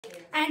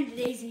And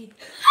Daisy.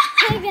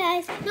 Hi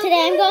guys,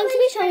 today I'm going to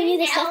be showing you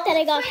the stuff that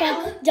I got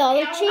from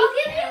Dollar Tree.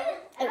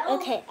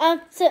 Okay,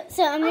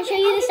 so I'm going to show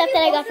you the stuff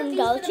that I got from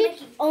Dollar Tree,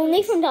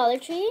 only from Dollar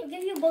Tree.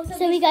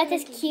 So we got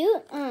this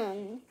cute,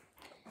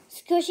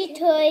 squishy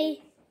toy.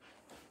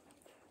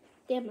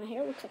 Damn, my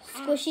hair looks like a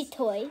squishy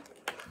toy.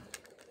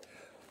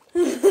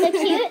 So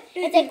cute,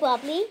 it's like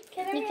wobbly.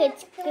 You could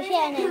squish it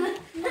and then...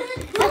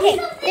 Okay,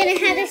 then I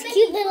have this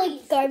cute little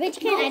garbage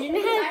can. I don't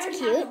know how it's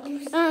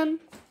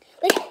cute.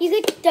 Like, you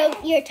could throw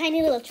your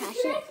tiny little trash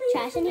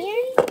in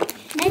here.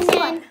 And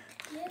then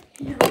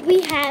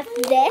we have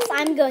this.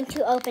 I'm going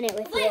to open it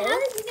with you. How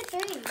did you get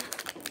 3?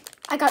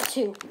 I got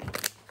 2.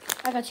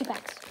 I got 2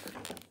 packs.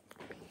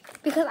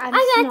 Because I'm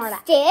smart.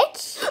 I got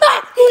Stitch.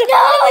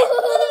 No!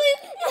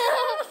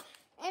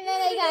 And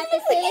then I got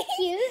this really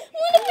cute